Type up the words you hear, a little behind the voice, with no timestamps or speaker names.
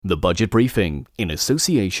The Budget Briefing, in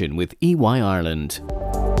association with EY Ireland.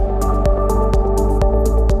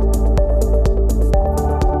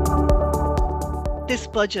 This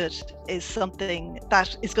budget is something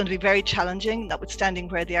that is going to be very challenging, notwithstanding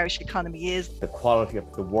where the Irish economy is. The quality of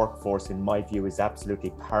the workforce, in my view, is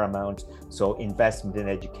absolutely paramount. So investment in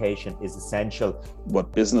education is essential.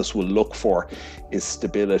 What business will look for is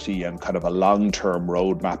stability and kind of a long-term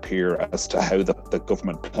roadmap here as to how the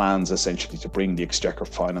government plans essentially to bring the exchequer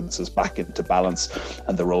finances back into balance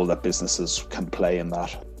and the role that businesses can play in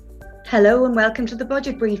that. Hello and welcome to the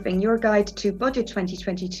Budget Briefing, your guide to Budget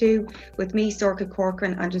 2022 with me, Sorcha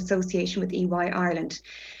Corcoran, and association with EY Ireland.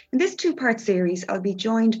 In this two-part series, I'll be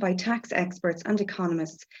joined by tax experts and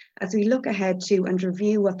economists as we look ahead to and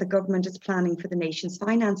review what the government is planning for the nation's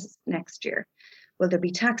finances next year. Will there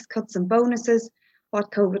be tax cuts and bonuses?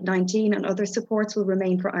 What COVID-19 and other supports will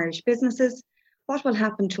remain for Irish businesses? What will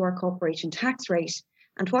happen to our corporation tax rate?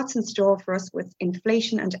 And what's in store for us with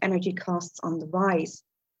inflation and energy costs on the rise?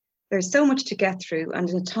 There's so much to get through and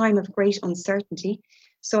in a time of great uncertainty.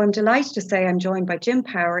 So I'm delighted to say I'm joined by Jim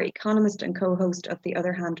Power, economist and co-host of the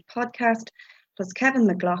Other Hand podcast, plus Kevin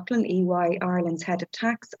McLoughlin, EY Ireland's head of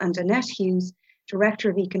tax, and Annette Hughes,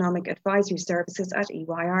 Director of Economic Advisory Services at EY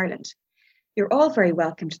Ireland. You're all very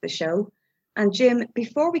welcome to the show. And Jim,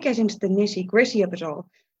 before we get into the nitty-gritty of it all,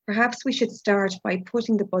 perhaps we should start by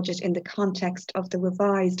putting the budget in the context of the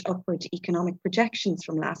revised upward economic projections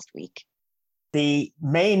from last week. The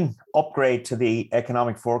main upgrade to the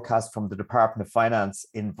economic forecast from the Department of Finance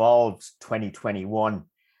involved 2021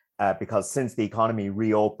 because since the economy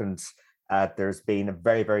reopened, there's been a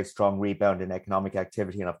very, very strong rebound in economic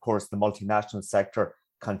activity. And of course, the multinational sector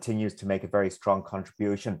continues to make a very strong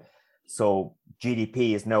contribution. So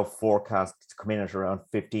GDP is now forecast to come in at around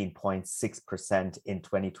 15.6% in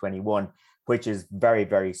 2021, which is very,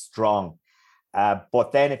 very strong.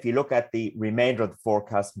 But then if you look at the remainder of the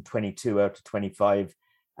forecast from 22 out to 25,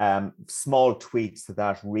 small tweaks to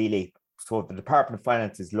that really. So the Department of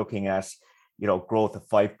Finance is looking at, growth of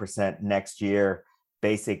 5% next year,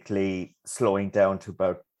 basically slowing down to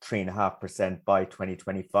about 3.5% by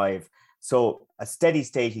 2025. So a steady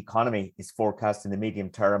state economy is forecast in the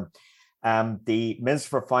medium term. The Minister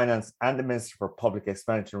for Finance and the Minister for Public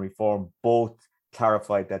Expenditure Reform both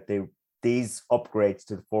clarified that these upgrades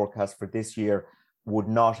to the forecast for this year would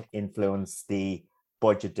not influence the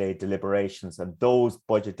budget day deliberations. And those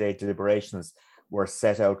budget day deliberations were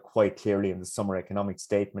set out quite clearly in the summer economic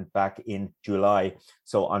statement back in July.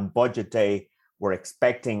 So on budget day, we're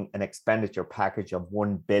expecting an expenditure package of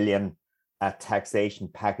 1 billion, a taxation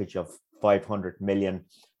package of 500 million.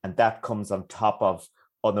 And that comes on top of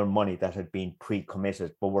other money that had been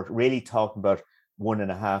pre-committed. But we're really talking about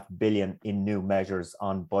 1.5 billion in new measures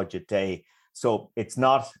on budget day. So it's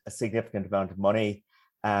not a significant amount of money.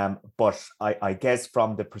 But I guess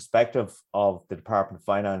from the perspective of the Department of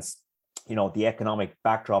Finance, the economic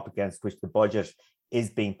backdrop against which the budget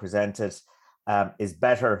is being presented is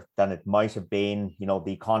better than it might have been. The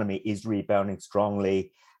economy is rebounding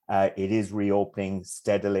strongly. It is reopening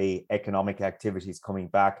steadily. Economic activity is coming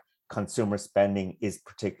back. Consumer spending is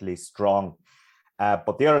particularly strong.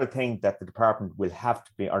 But the other thing that the department will have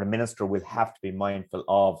to be, or the minister will have to be mindful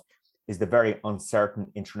of, is the very uncertain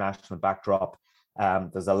international backdrop.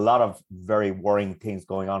 There's a lot of very worrying things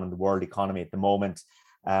going on in the world economy at the moment.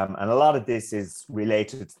 And a lot of this is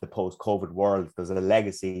related to the post-COVID world. There's a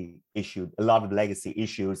lot of legacy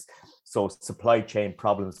issues. So supply chain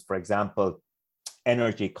problems, for example,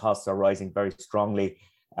 energy costs are rising very strongly.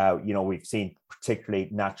 We've seen particularly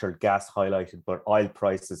natural gas highlighted, but oil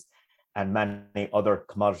prices and many other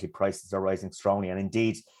commodity prices are rising strongly. And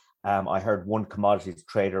indeed, I heard one commodities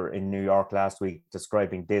trader in New York last week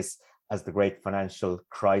describing this as the great financial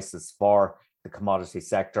crisis for the commodity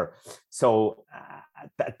sector. So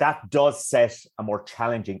that does set a more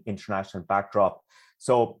challenging international backdrop.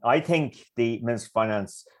 So I think the Minister of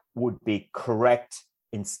Finance would be correct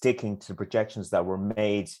in sticking to the projections that were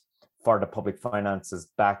made for the public finances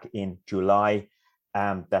back in July,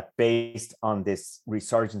 that based on this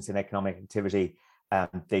resurgence in economic activity,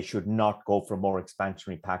 they should not go for a more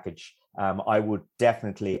expansionary package. I would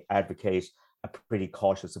definitely advocate a pretty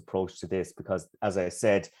cautious approach to this because, as I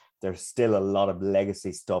said, there's still a lot of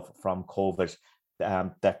legacy stuff from COVID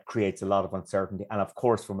that creates a lot of uncertainty. And of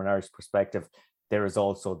course, from an Irish perspective, there is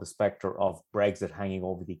also the spectre of Brexit hanging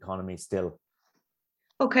over the economy still.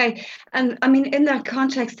 Okay. And I mean, in that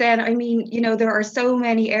context then, there are so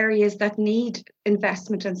many areas that need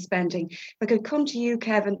investment and spending. If I could come to you,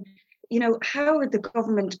 Kevin, how are the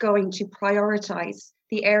government going to prioritise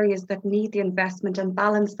the areas that need the investment and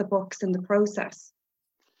balance the books in the process?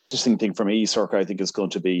 interesting thing for me, Sorcha, I think is going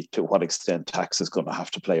to be to what extent tax is going to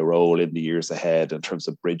have to play a role in the years ahead in terms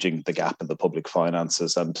of bridging the gap in the public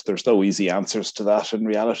finances. And there's no easy answers to that in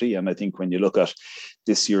reality. And I think when you look at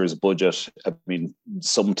this year's budget, I mean,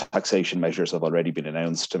 some taxation measures have already been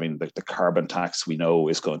announced. I mean, the carbon tax we know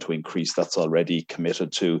is going to increase. That's already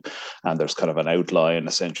committed to. And there's kind of an outline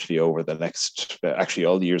essentially over the next, actually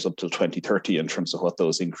all the years up till 2030 in terms of what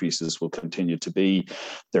those increases will continue to be.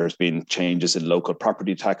 There's been changes in local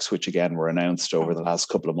property tax, which again were announced over the last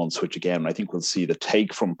couple of months, which again, I think we'll see the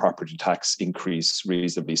take from property tax increase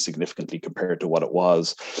reasonably significantly compared to what it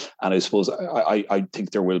was. And I suppose I think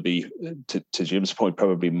there will be, to Jim's point,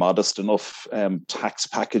 probably modest enough tax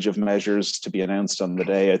package of measures to be announced on the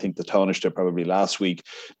day. I think the Taoiseach probably last week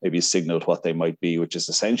maybe signalled what they might be, which is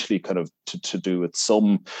essentially kind of to do with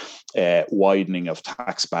some widening of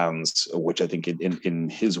tax bands, which I think in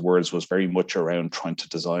his words was very much around trying to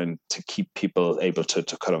design to keep people able to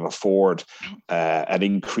kind of afford an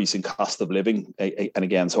increase in cost of living. And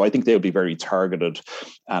again, so I think they'll be very targeted,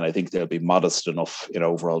 and I think they'll be modest enough in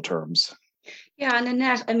overall terms. Yeah, and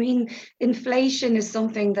Annette, I mean, inflation is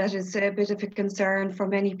something that is a bit of a concern for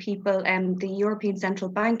many people. The European Central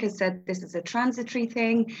Bank has said this is a transitory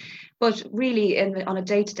thing, but really on a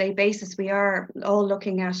day-to-day basis, we are all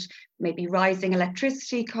looking at maybe rising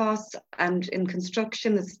electricity costs, and in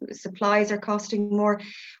construction, the supplies are costing more.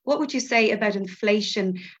 What would you say about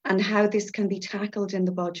inflation and how this can be tackled in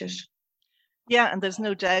the budget? Yeah, and there's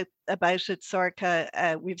no doubt about it,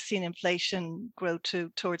 Sorcha. We've seen inflation grow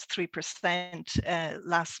towards 3%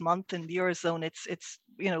 last month. In the Eurozone, it's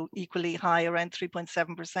equally high, around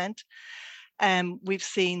 3.7%. We've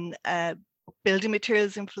seen building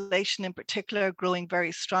materials inflation in particular growing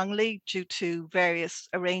very strongly due to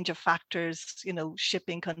a range of factors.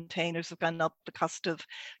 Shipping containers have gone up, the cost of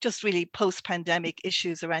just really post-pandemic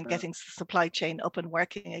issues around getting the supply chain up and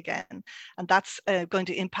working again. And that's going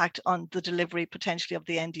to impact on the delivery potentially of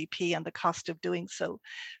the NDP and the cost of doing so.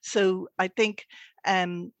 So I think,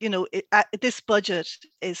 this budget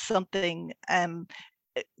is something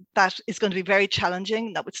that is going to be very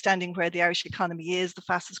challenging, notwithstanding where the Irish economy is, the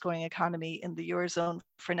fastest growing economy in the Eurozone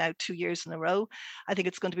for now 2 years in a row. I think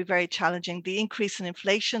it's going to be very challenging. The increase in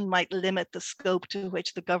inflation might limit the scope to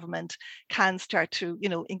which the government can start to,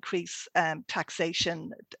 increase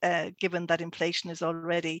taxation, given that inflation is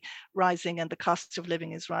already rising and the cost of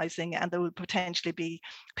living is rising, and there will potentially be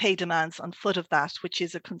pay demands on foot of that, which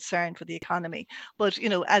is a concern for the economy. But,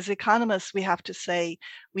 as economists, we have to say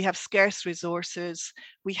we have scarce resources.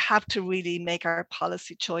 We have to really make our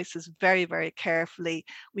policy choices very, very carefully.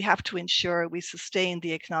 We have to ensure we sustain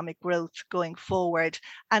the economic growth going forward.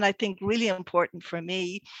 And I think really important for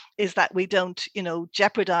me is that we don't,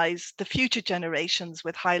 jeopardize the future generations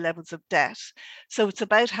with high levels of debt. So it's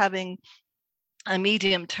about having a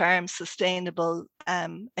medium-term sustainable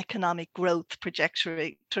economic growth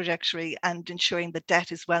trajectory and ensuring the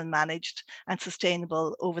debt is well managed and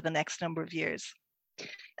sustainable over the next number of years.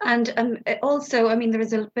 And also, I mean, there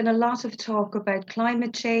has been a lot of talk about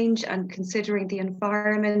climate change and considering the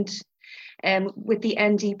environment. With the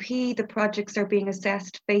NDP, the projects are being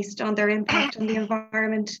assessed based on their impact on the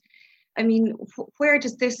environment. I mean, where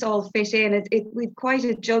does this all fit in? We've quite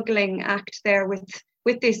a juggling act there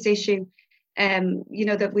with this issue.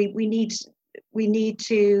 That we need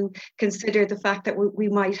to consider the fact that we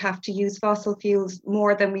might have to use fossil fuels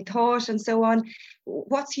more than we thought and so on.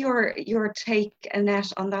 What's your take,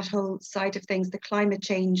 Annette, on that whole side of things, the climate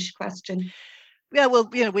change question? Yeah, well,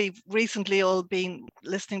 we've recently all been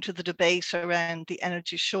listening to the debate around the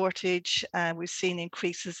energy shortage. We've seen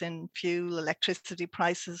increases in fuel, electricity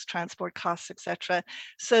prices, transport costs, etc.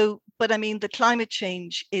 But I mean, the climate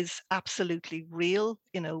change is absolutely real.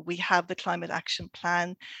 We have the climate action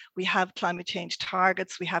plan. We have climate change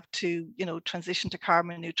targets. We have to, transition to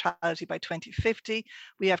carbon neutrality by 2050.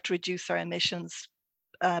 We have to reduce our emissions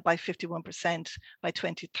by 51% by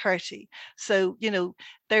 2030. So,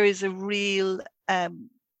 there is a real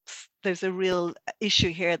there's a real issue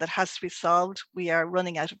here that has to be solved. We are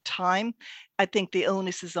running out of time. I think the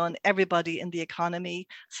onus is on everybody in the economy,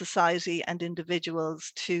 society, and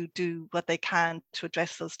individuals to do what they can to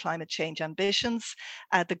address those climate change ambitions.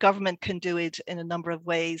 The government can do it in a number of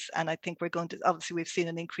ways. And I think obviously we've seen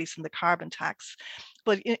an increase in the carbon tax.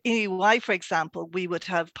 But in EY, for example, we would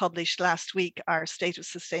have published last week our State of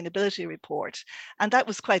Sustainability report. And that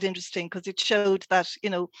was quite interesting because it showed that,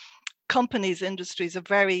 companies, industries are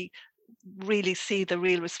very really see the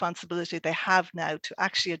real responsibility they have now to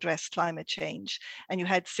actually address climate change. And you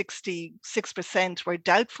had 66% were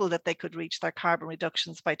doubtful that they could reach their carbon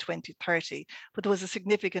reductions by 2030, but there was a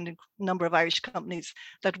significant number of Irish companies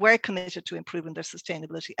that were committed to improving their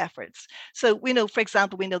sustainability efforts. So we know, for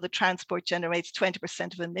example, we know that transport generates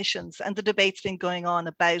 20% of emissions, and the debate's been going on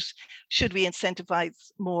about, should we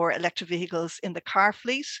incentivize more electric vehicles in the car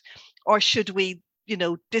fleet, or should we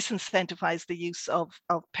disincentivize the use of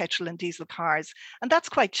petrol and diesel cars? And that's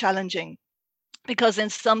quite challenging, because in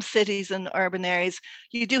some cities and urban areas,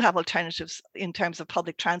 you do have alternatives in terms of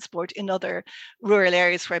public transport. In other rural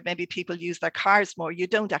areas where maybe people use their cars more, you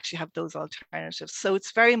don't actually have those alternatives. So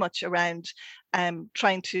it's very much around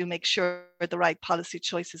trying to make sure the right policy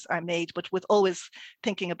choices are made, but with always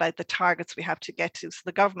thinking about the targets we have to get to. So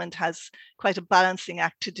the government has quite a balancing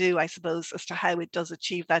act to do, I suppose, as to how it does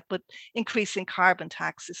achieve that. But increasing carbon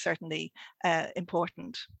tax is certainly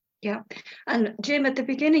important. Yeah. And Jim, at the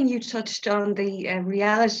beginning, you touched on the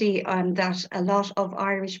reality that a lot of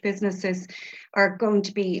Irish businesses are going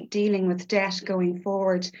to be dealing with debt going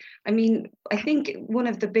forward. I mean, I think one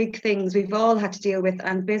of the big things we've all had to deal with,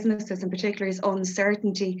 and businesses in particular, is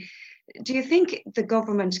uncertainty. Do you think the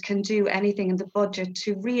government can do anything in the budget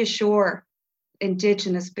to reassure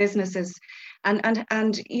Indigenous businesses? And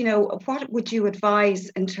what would you advise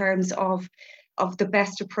in terms of the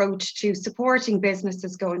best approach to supporting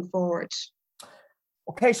businesses going forward?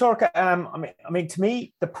 Okay, Sorcha. I mean, to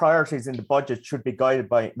me, the priorities in the budget should be guided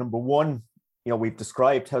by, number one, we've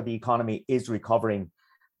described how the economy is recovering,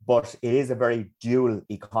 but it is a very dual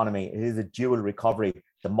economy. It is a dual recovery.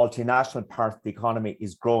 The multinational part of the economy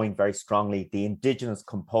is growing very strongly. The Indigenous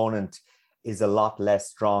component is a lot less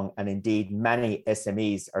strong. And indeed, many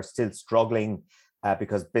SMEs are still struggling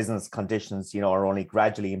because business conditions, are only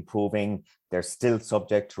gradually improving. They're still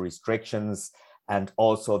subject to restrictions. And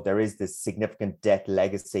also there is this significant debt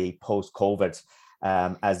legacy post-COVID,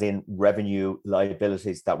 as in revenue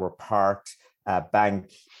liabilities that were parked,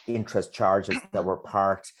 bank interest charges that were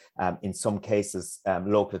parked, in some cases,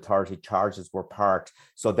 local authority charges were parked.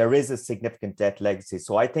 So there is a significant debt legacy.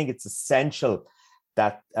 So I think it's essential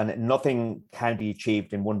that, and nothing can be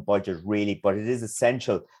achieved in one budget really, but it is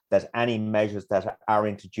essential that any measures that are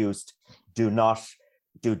introduced do not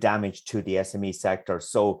do damage to the SME sector.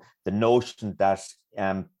 So the notion that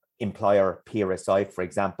employer PRSI, for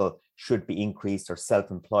example, should be increased, or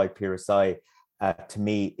self-employed PRSI, to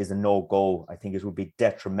me is a no-go. I think it would be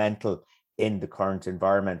detrimental in the current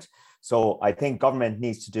environment. So I think government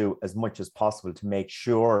needs to do as much as possible to make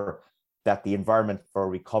sure that the environment for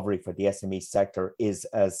recovery for the SME sector is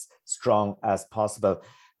as strong as possible.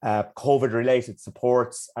 COVID-related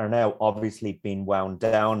supports are now obviously being wound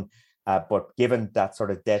down, but given that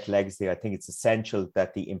sort of debt legacy, I think it's essential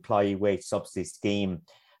that the employee wage subsidy scheme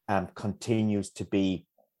continues to be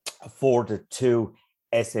afforded to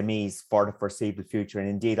SMEs for the foreseeable future. And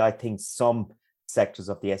indeed, I think some sectors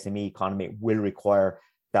of the SME economy will require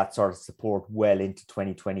that sort of support well into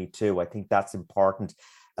 2022. I think that's important.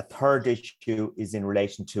 A third issue is in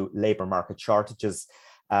relation to labour market shortages.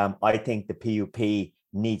 I think the PUP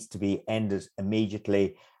needs to be ended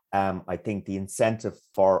immediately. I think the incentive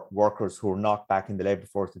for workers who are not back in the labour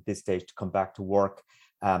force at this stage to come back to work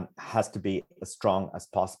has to be as strong as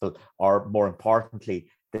possible, or more importantly,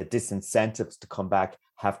 the disincentives to come back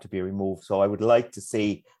have to be removed. So I would like to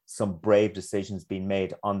see some brave decisions being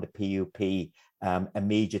made on the PUP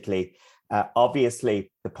immediately. Obviously,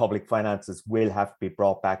 the public finances will have to be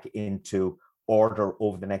brought back into order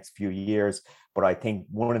over the next few years. But I think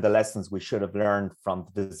one of the lessons we should have learned from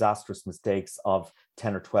the disastrous mistakes of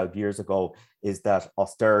 10 or 12 years ago is that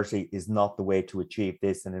austerity is not the way to achieve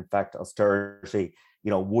this. And in fact, austerity,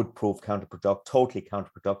 would prove totally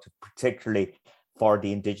counterproductive, particularly for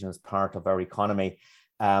the Indigenous part of our economy.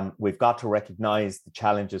 We've got to recognise the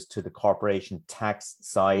challenges to the corporation tax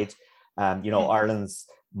side. Ireland's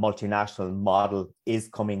multinational model is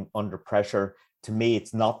coming under pressure. To me,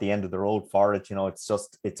 it's not the end of the road for it.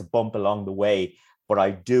 It's a bump along the way. But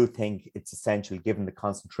I do think it's essential, given the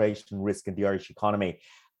concentration risk in the Irish economy,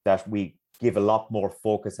 that we give a lot more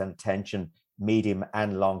focus and attention, medium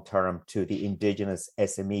and long term, to the Indigenous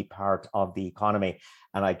SME part of the economy.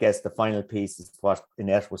 And I guess the final piece is what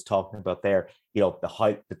Annette was talking about there.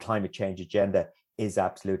 The climate change agenda is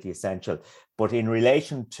absolutely essential. But in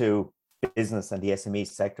relation to business and the SME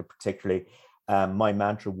sector particularly, my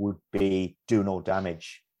mantra would be do no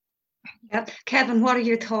damage. Yeah. Kevin, what are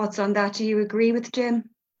your thoughts on that? Do you agree with Jim?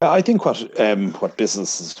 I think what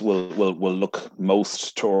businesses will look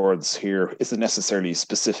most towards here isn't necessarily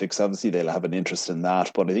specifics. Obviously, they'll have an interest in that,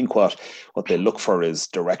 but I think what they look for is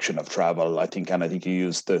direction of travel. I think you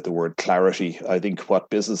used the word clarity. I think what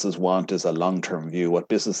businesses want is a long-term view. What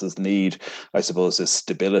businesses need, I suppose, is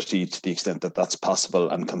stability to the extent that that's possible,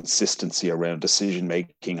 and consistency around decision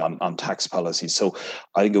making on tax policy. So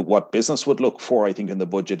I think what business would look for, I think, in the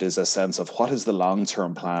budget is a sense of what is the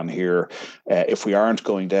long-term plan here. If we aren't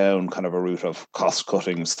going down kind of a route of cost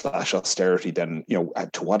cutting / austerity, then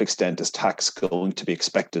to what extent is tax going to be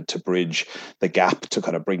expected to bridge the gap to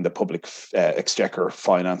kind of bring the public exchequer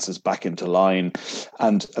finances back into line?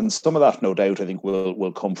 And some of that, no doubt, I think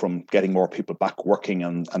will come from getting more people back working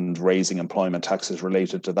and raising employment taxes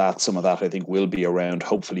related to that. Some of that, I think, will be around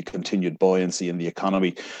hopefully continued buoyancy in the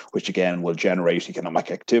economy, which again will generate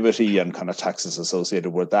economic activity and kind of taxes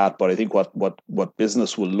associated with that. But I think what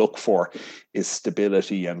business will look for is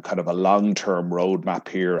stability and kind of a long-term roadmap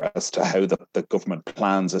here as to how the government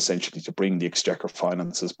plans essentially to bring the exchequer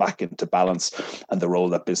finances back into balance, and the role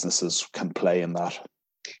that businesses can play in that.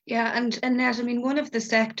 Yeah, and Annette, I mean, one of the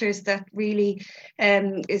sectors that really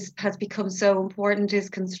has become so important is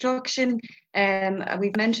construction.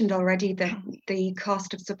 We've mentioned already that the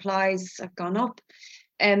cost of supplies have gone up.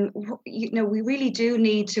 We really do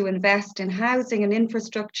need to invest in housing and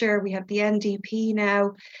infrastructure. We have the NDP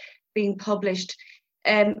now being published.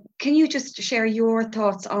 Can you just share your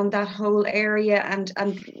thoughts on that whole area, and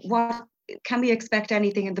what can we expect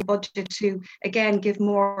anything in the budget to again give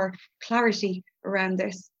more clarity around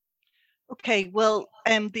this? Okay, well,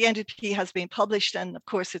 the NDP has been published, and of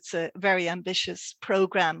course it's a very ambitious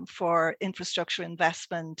programme for infrastructure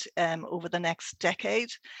investment over the next decade.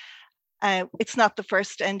 It's not the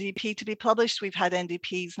first NDP to be published. We've had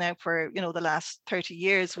NDPs now for the last 30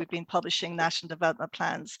 years. We've been publishing national development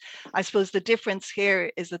plans. I suppose the difference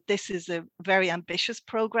here is that this is a very ambitious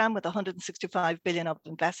programme with 165 billion of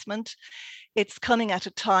investment. It's coming at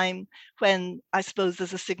a time when I suppose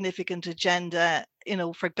there's a significant agenda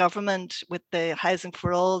for government with the Housing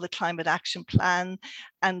for All, the Climate Action Plan,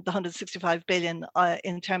 and the 165 billion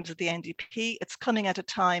in terms of the NDP. It's coming at a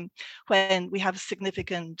time when we have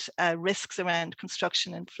significant risks around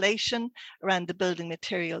construction inflation, around the building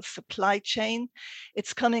materials supply chain.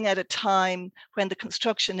 It's coming at a time when the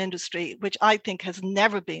construction industry, which I think has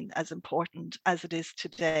never been as important as it is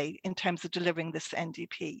today in terms of delivering this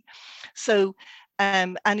NDP. So,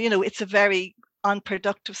 it's a very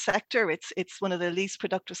unproductive sector. It's one of the least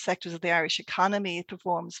productive sectors of the Irish economy. It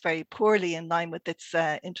performs very poorly in line with its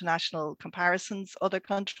international comparisons, other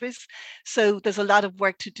countries. So there's a lot of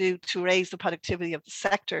work to do to raise the productivity of the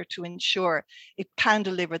sector to ensure it can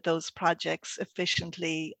deliver those projects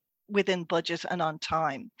efficiently, within budget and on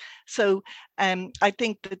time. So I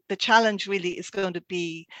think that the challenge really is going to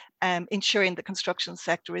be ensuring the construction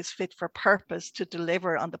sector is fit for purpose to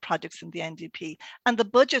deliver on the projects in the NDP. And the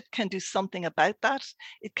budget can do something about that.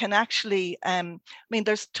 It can actually,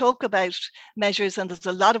 there's talk about measures, and there's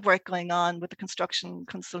a lot of work going on with the construction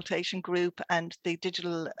consultation group and the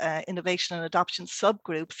digital innovation and adoption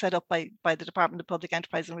subgroup set up by the Department of Public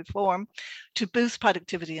Enterprise and Reform to boost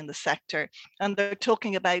productivity in the sector. And they're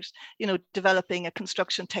talking about developing a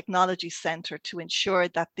construction technology centre to ensure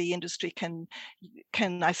that the industry can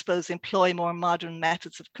I suppose employ more modern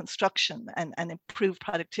methods of construction and improve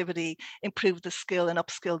productivity, improve the skill and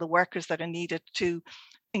upskill the workers that are needed to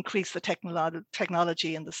increase the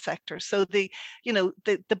technology in the sector. So the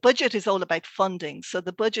budget is all about funding. So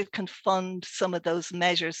the budget can fund some of those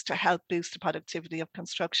measures to help boost the productivity of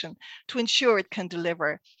construction to ensure it can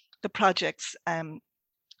deliver the projects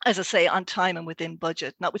as I say, on time and within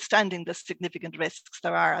budget, notwithstanding the significant risks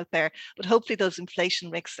there are out there. But hopefully those inflation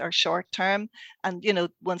risks are short term. And,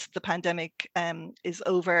 once the pandemic is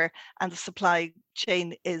over and the supply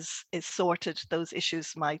chain is sorted, those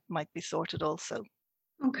issues might be sorted also.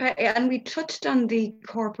 Okay, and we touched on the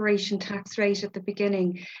corporation tax rate at the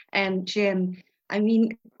beginning, Jim. I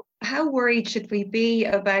mean, how worried should we be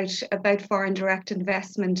about foreign direct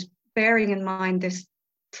investment, bearing in mind this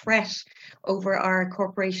threat over our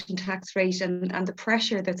corporation tax rate and the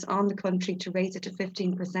pressure that's on the country to raise it to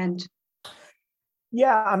 15%?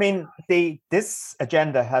 Yeah, I mean, this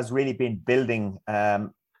agenda has really been building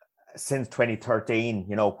since 2013,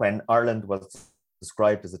 when Ireland was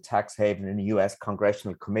described as a tax haven in the US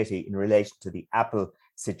Congressional Committee in relation to the Apple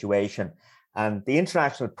situation. And the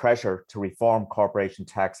international pressure to reform corporation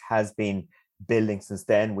tax has been building since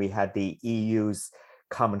then. We had the EU's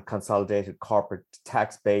Common Consolidated Corporate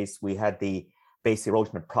Tax Base. We had the base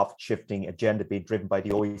erosion and profit shifting agenda being driven by the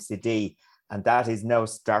OECD. And that is now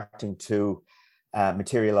starting to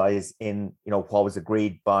materialize in what was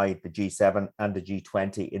agreed by the G7 and the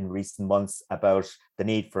G20 in recent months about the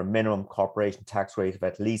need for a minimum corporation tax rate of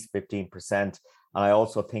at least 15%. And I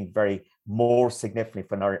also think very more significantly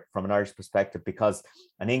from an Irish perspective, because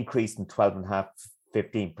an increase in 12.5%,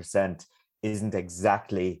 15% isn't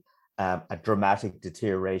exactly a dramatic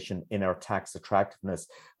deterioration in our tax attractiveness.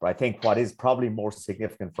 But I think what is probably more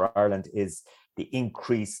significant for Ireland is the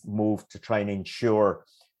increased move to try and ensure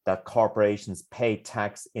that corporations pay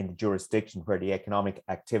tax in the jurisdiction where the economic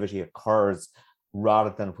activity occurs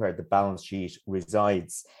rather than where the balance sheet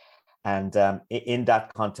resides. And in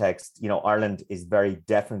that context, Ireland is very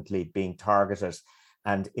definitely being targeted,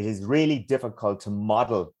 and it is really difficult to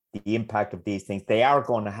model the impact of these things. They are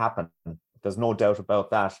going to happen. There's no doubt about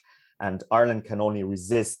that. And Ireland can only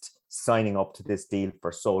resist signing up to this deal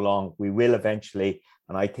for so long. We will eventually,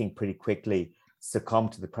 and I think pretty quickly, succumb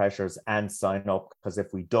to the pressures and sign up, because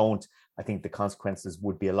if we don't, I think the consequences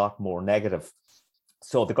would be a lot more negative.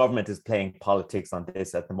 So the government is playing politics on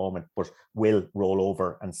this at the moment, but will roll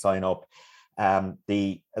over and sign up. As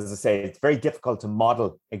I say, it's very difficult to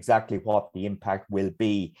model exactly what the impact will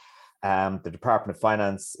be. The Department of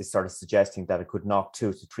Finance is sort of suggesting that it could knock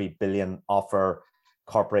 2 to 3 billion off our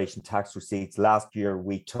corporation tax receipts. Last year,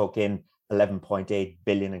 we took in 11.8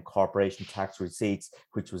 billion in corporation tax receipts,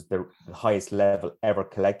 which was the highest level ever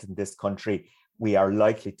collected in this country. We are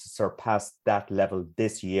likely to surpass that level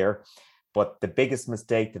this year. But the biggest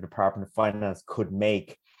mistake the Department of Finance could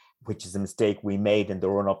make, which is a mistake we made in the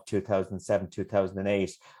run-up 2007,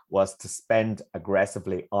 2008, was to spend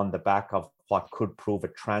aggressively on the back of what could prove a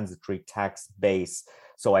transitory tax base.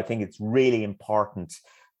 So I think it's really important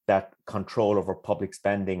that control over public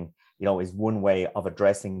spending, is one way of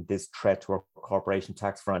addressing this threat to our corporation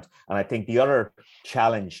tax front. And I think the other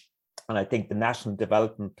challenge, and I think the National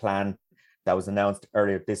Development Plan that was announced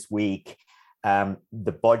earlier this week,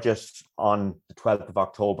 the budget on the 12th of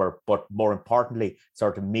October, but more importantly,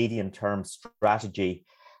 sort of medium-term strategy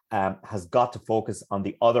has got to focus on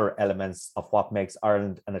the other elements of what makes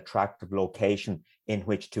Ireland an attractive location in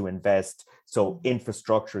which to invest. So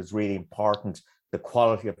infrastructure is really important. The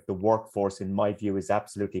quality of the workforce, in my view, is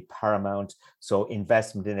absolutely paramount. So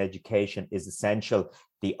investment in education is essential.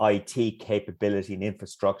 The IT capability and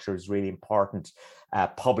infrastructure is really important.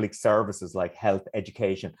 Public services like health,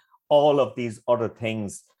 education, all of these other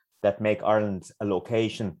things that make Ireland a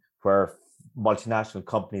location where multinational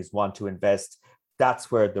companies want to invest.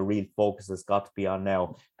 That's where the real focus has got to be on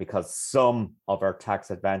now, because some of our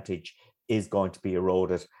tax advantage is going to be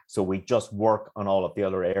eroded. So we just work on all of the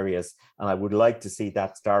other areas. And I would like to see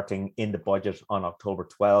that starting in the budget on October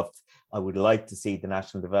 12th. I would like to see the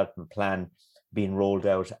National Development Plan being rolled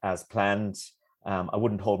out as planned. I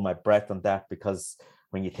wouldn't hold my breath on that, because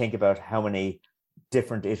when you think about how many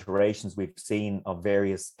different iterations we've seen of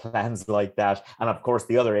various plans like that, and of course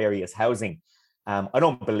the other area is housing. I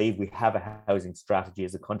don't believe we have a housing strategy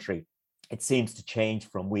as a country. It seems to change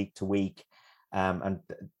from week to week. And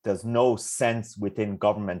there's no sense within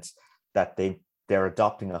government that they're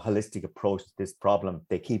adopting a holistic approach to this problem.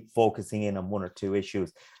 They keep focusing in on one or two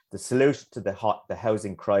issues. The solution to the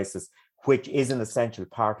housing crisis, which is an essential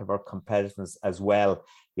part of our competitiveness as well,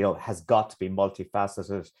 has got to be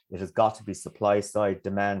multifaceted. It has got to be supply side,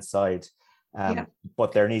 demand side,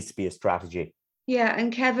 but there needs to be a strategy. Yeah,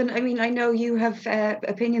 and Kevin, I mean, I know you have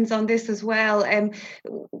opinions on this as well.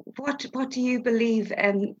 What do you believe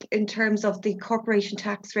in terms of the corporation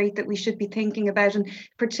tax rate that we should be thinking about, and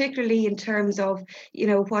particularly in terms of,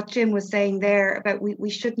 what Jim was saying there about we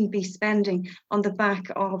shouldn't be spending on the back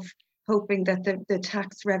of hoping that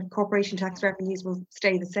the corporation tax revenues will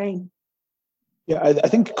stay the same? Yeah, I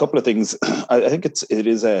think a couple of things. I think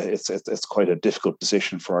it's quite a difficult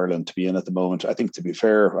position for Ireland to be in at the moment. I think, to be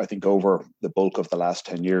fair, I think over the bulk of the last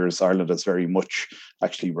 10 years, Ireland has very much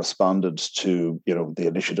actually responded to the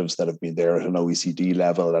initiatives that have been there at an OECD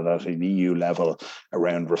level and at an EU level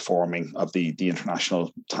around reforming of the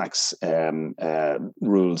international tax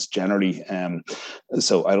rules generally.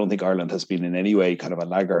 So I don't think Ireland has been in any way kind of a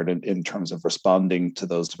laggard in terms of responding to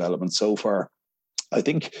those developments so far. I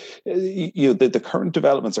think the current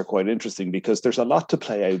developments are quite interesting because there's a lot to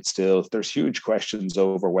play out still. There's huge questions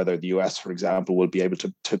over whether the US, for example, will be able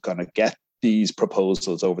to kind of get these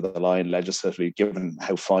proposals over the line legislatively, given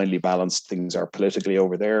how finely balanced things are politically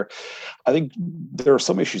over there. I think there are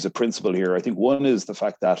some issues of principle here. I think one is the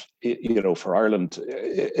fact that, for Ireland,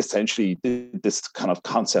 essentially this kind of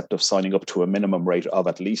concept of signing up to a minimum rate of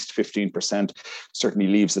at least 15% certainly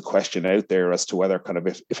leaves the question out there as to whether kind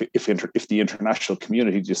of if the international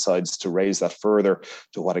community decides to raise that further,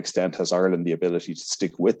 to what extent has Ireland the ability to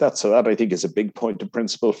stick with that? So that, I think, is a big point of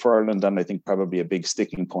principle for Ireland, and I think probably a big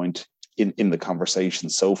sticking point in the conversation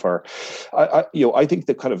so far. I think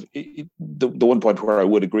the kind of the one point where I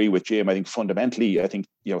would agree with Jim, I think fundamentally, I think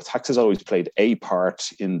tax has always played a part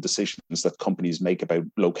in decisions that companies make about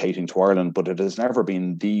locating to Ireland, but it has never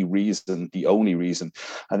been the only reason.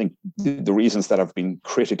 I think the reasons that have been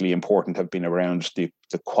critically important have been around the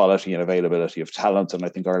quality and availability of talent, and I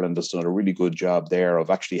think Ireland has done a really good job there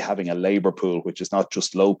of actually having a labour pool which is not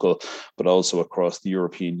just local but also across the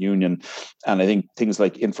European Union. And I think things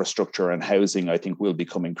like infrastructure and housing, I think, will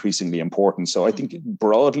become increasingly important. So I think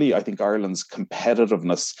broadly, I think Ireland's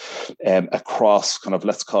competitiveness across kind of,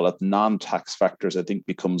 let's call it, non-tax factors, I think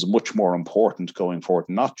becomes much more important going forward,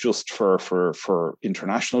 not just for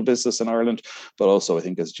international business in Ireland, but also, I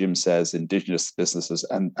think, as Jim says, Indigenous businesses,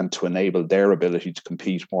 and to enable their ability to compete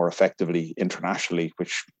more effectively internationally,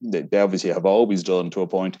 which they obviously have always done to a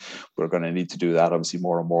point. We're going to need to do that obviously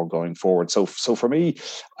more and more going forward. So for me,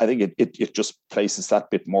 I think it just places that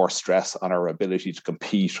bit more stress on our ability to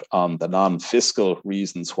compete on the non-fiscal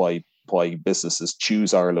reasons why businesses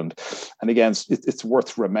choose Ireland. And again, it's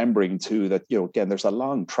worth remembering too that, again, there's a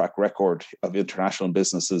long track record of international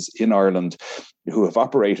businesses in Ireland who have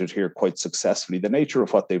operated here quite successfully. The nature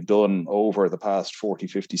of what they've done over the past 40,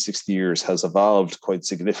 50, 60 years has evolved quite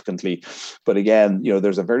significantly. But again,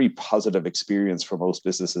 there's a very positive experience for most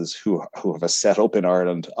businesses who have set up in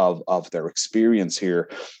Ireland of their experience here.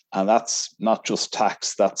 And that's not just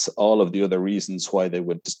tax, that's all of the other reasons why they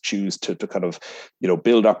would choose to kind of,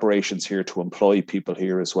 build operations here, to employ people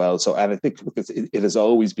here as well. So, and I think it has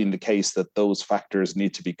always been the case that those factors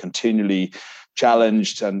need to be continually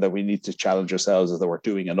challenged, and that we need to challenge ourselves as though we're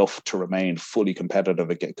doing enough to remain fully competitive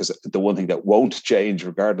again. Because the one thing that won't change,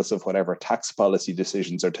 regardless of whatever tax policy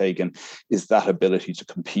decisions are taken, is that ability to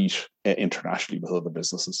compete internationally with other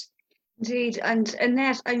businesses. Indeed. And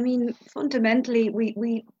Annette, I mean, fundamentally,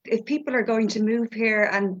 we if people are going to move here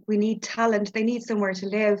and we need talent, they need somewhere to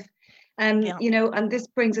live. And this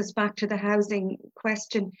brings us back to the housing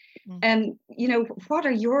question. What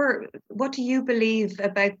do you believe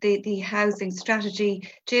about the housing strategy?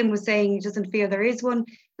 Jim was saying he doesn't feel there is one.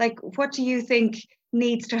 Like, what do you think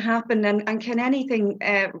needs to happen? And can anything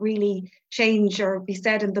really change or be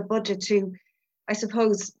said in the budget to, I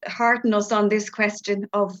suppose, hearten us on this question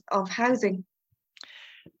of housing?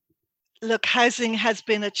 Look, housing has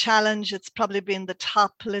been a challenge. It's probably been the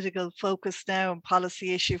top political focus now and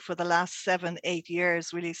policy issue for the last 7-8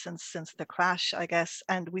 years, really, since the crash, I guess.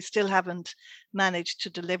 And we still haven't managed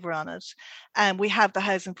to deliver on it. And we have the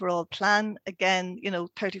Housing for All plan. Again,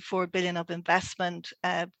 34 billion of investment,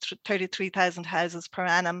 33,000 houses per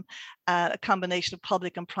annum, a combination of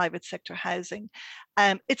public and private sector housing.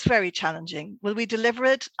 It's very challenging. Will we deliver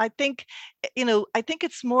it? I think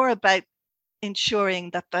it's more about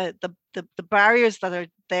ensuring that the barriers that are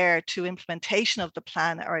there to implementation of the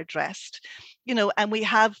plan are addressed. And we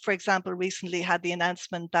have, for example, recently had the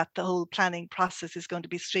announcement that the whole planning process is going to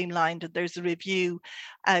be streamlined, and there's a review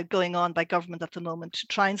going on by government at the moment to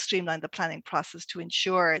try and streamline the planning process to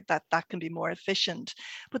ensure that that can be more efficient.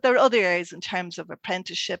 But there are other areas in terms of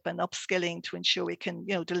apprenticeship and upskilling to ensure we can,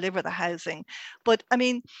 deliver the housing. But I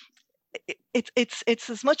mean, it's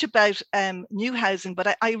as much about new housing,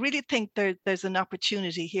 but I really think there's an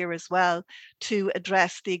opportunity here as well to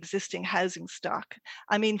address the existing housing stock.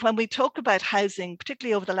 I mean, when we talk about housing,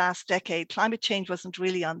 particularly over the last decade, climate change wasn't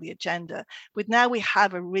really on the agenda. But now we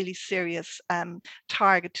have a really serious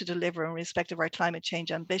target to deliver in respect of our climate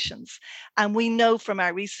change ambitions. And we know from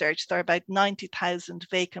our research there are about 90,000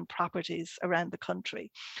 vacant properties around the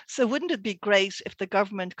country. So wouldn't it be great if the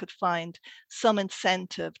government could find some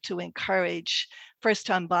incentive to encourage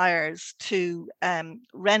first-time buyers to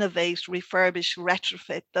renovate, refurbish,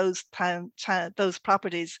 retrofit those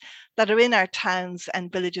properties that are in our towns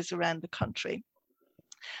and villages around the country?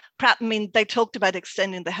 they talked about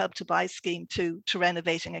extending the Help to Buy scheme to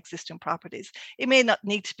renovating existing properties. It may not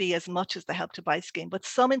need to be as much as the Help to Buy scheme, but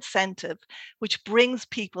some incentive which brings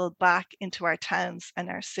people back into our towns and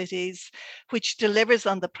our cities, which delivers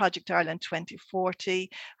on the Project Ireland 2040,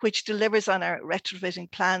 which delivers on our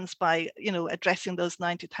retrofitting plans by, addressing those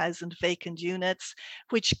 90,000 vacant units,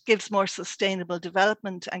 which gives more sustainable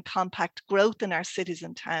development and compact growth in our cities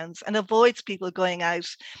and towns, and avoids people going out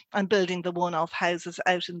and building the one-off houses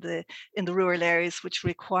out in the rural areas which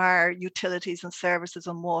require utilities and services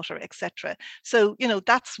and water, etc. So,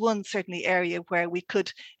 that's one certainly area where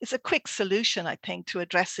it's a quick solution, I think, to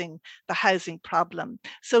addressing the housing problem.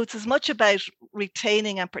 So it's as much about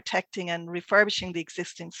retaining and protecting and refurbishing the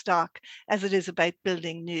existing stock as it is about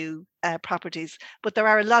building new properties. But there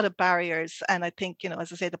are a lot of barriers, and I think,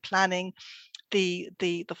 as I say, the planning, the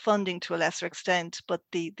funding to a lesser extent, but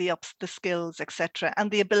the skills, etc., and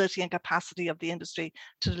the ability and capacity of the industry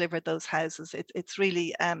to deliver those houses. It's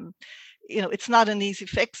really it's not an easy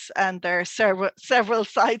fix, and there are several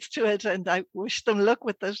sides to it, and I wish them luck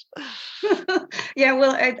with it. Yeah,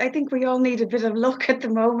 well, I think we all need a bit of luck at the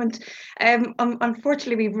moment.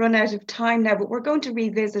 Unfortunately, we've run out of time now, but we're going to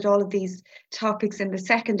revisit all of these topics in the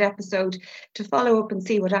second episode to follow up and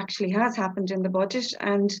see what actually has happened in the budget,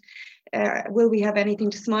 and will we have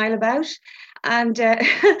anything to smile about? And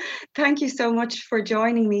thank you so much for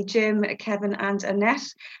joining me, Jim, Kevin and Annette.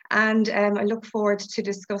 And I look forward to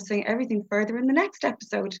discussing everything further in the next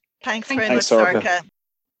episode. Thanks very much, Sorcha.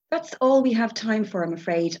 That's all we have time for, I'm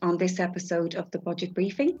afraid, on this episode of the Budget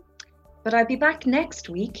Briefing. But I'll be back next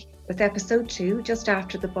week with episode 2, just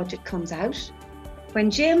after the budget comes out,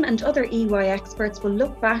 when Jim and other EY experts will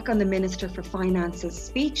look back on the Minister for Finance's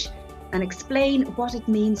speech and explain what it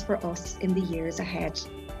means for us in the years ahead.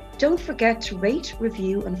 Don't forget to rate,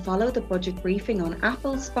 review and follow the Budget Briefing on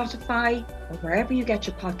Apple, Spotify or wherever you get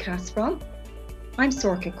your podcasts from. I'm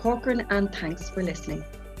Sorcha Corcoran, and thanks for listening.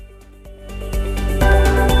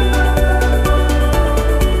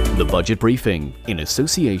 The Budget Briefing, in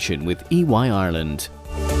association with EY Ireland.